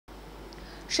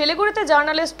শিলিগুড়িতে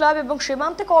journalist club এবং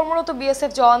সীমান্তে কর্মরত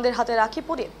বিএসএফ জওয়ানদের হাতে রাখি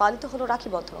পরিয়ে পালিত হলো রাখি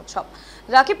বন্ধন উৎসব।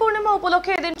 রাখি পূর্ণিমা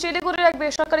উপলক্ষে এদিন শিলিগুড়ির এক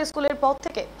বেসরকারি স্কুলের পথ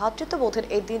থেকে ভ্রাতৃত্ববোধের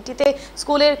এই দিনটিতে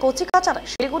স্কুলের কচিকাচারা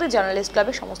শিলিগুড়ি জার্নালিস্ট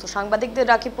ক্লাবের সমস্ত সাংবাদিকদের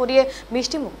রাখি পরিয়ে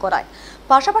মিষ্টিমুখ করায়।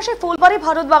 পাশাপাশি ফুলবাড়ি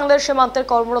ভারত বাংলার সীমান্তের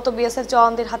কর্মরত বিএসএফ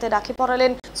জওয়ানদের হাতে রাখি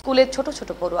পরালেন স্কুলের ছোট ছোট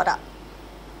পড়ুয়ারা।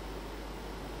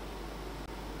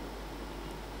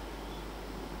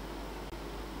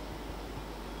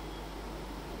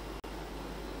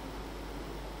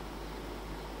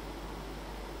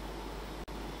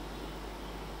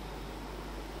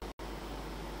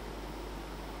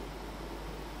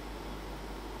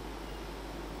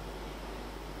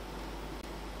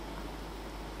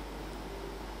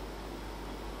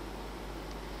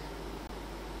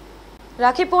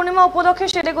 রাখি পূর্ণিমা উপলক্ষে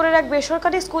শিলিগুড়ির এক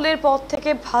বেসরকারি স্কুলের পথ থেকে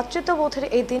ভ্রাতৃত্ববোধের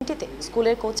এই দিনটিতে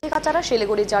স্কুলের কচিকাচারা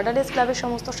শিলিগুড়ি জার্নালিস্ট ক্লাবের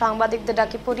সমস্ত সাংবাদিকদের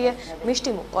রাখি পরিয়ে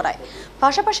মিষ্টিমুখ করায়।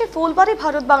 পাশাপাশি ফুলবাড়ি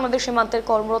ভারত বাংলাদেশ সীমান্তের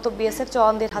কর্মরত বিএসএফ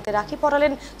জওয়ানদের হাতে রাখি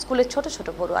পরালেন স্কুলের ছোট ছোট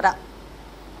পড়ুয়ারা।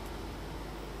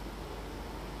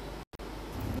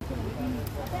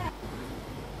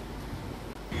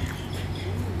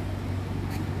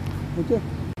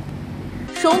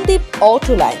 সন্দীপ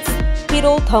অটো লাইন্স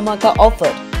হিরো ধামাকা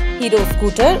অফার। হিরো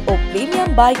স্কুটার ও প্রিমিয়াম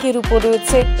বাইকের উপর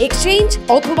রয়েছে এক্সচেঞ্জ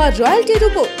অথবা রয়্যালটির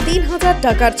উপর 3000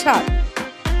 টাকার ছাড়।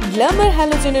 গ্ল্যামার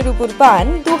হ্যালোজেনের উপর পান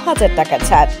 2000 টাকার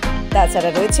ছাড়। তাছাড়া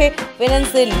রয়েছে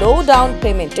ফাইন্যান্সের লো ডাউন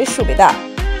পেমেন্টের সুবিধা।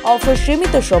 অফার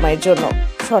সীমিত সময়ের জন্য,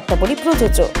 শর্তাবলী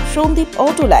প্রযোজ্য। Sandeep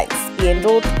auto lines, PN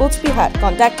road, Cooch Behar.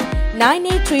 Contact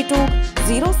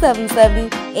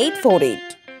 9832077848।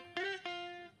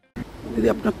 দিদি,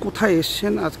 আপনার কোথায়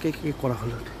এসেছেন, আজকে কি করা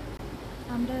হলো?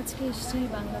 আমরা আজকে এসেছি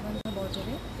বাংলা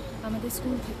বর্ডারে আমাদের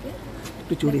স্কুল থেকে।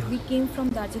 We came from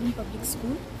Darjeeling Public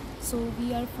School, so we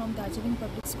are from Darjeeling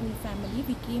Public School family.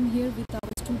 We came here with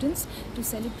our students to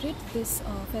celebrate this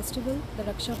festival, the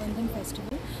Raksha Bandhan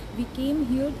festival. We came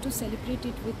here to celebrate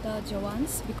it with the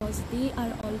Jawans because they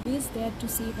are always there to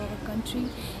save our country.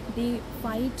 They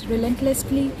fight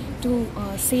relentlessly to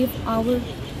save our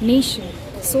nation.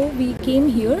 So we came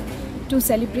here to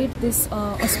celebrate this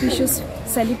auspicious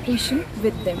celebration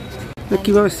with them.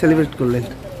 কিভাবে celebrate করলেন?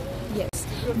 Yes,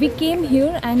 we came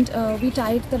here and we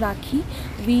tied the rakhi.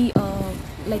 We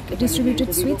distributed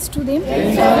sweets to them.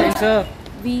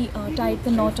 We tied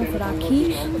the knot of rakhi.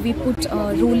 We put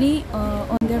roli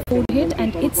on their forehead,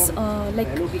 and it's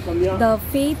like the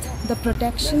faith, the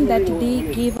protection that they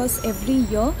gave us every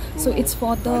year. So it's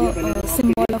for the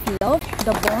symbol of love,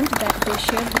 the bond that they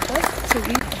share with us. So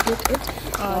we did it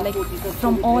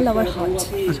from all our heart.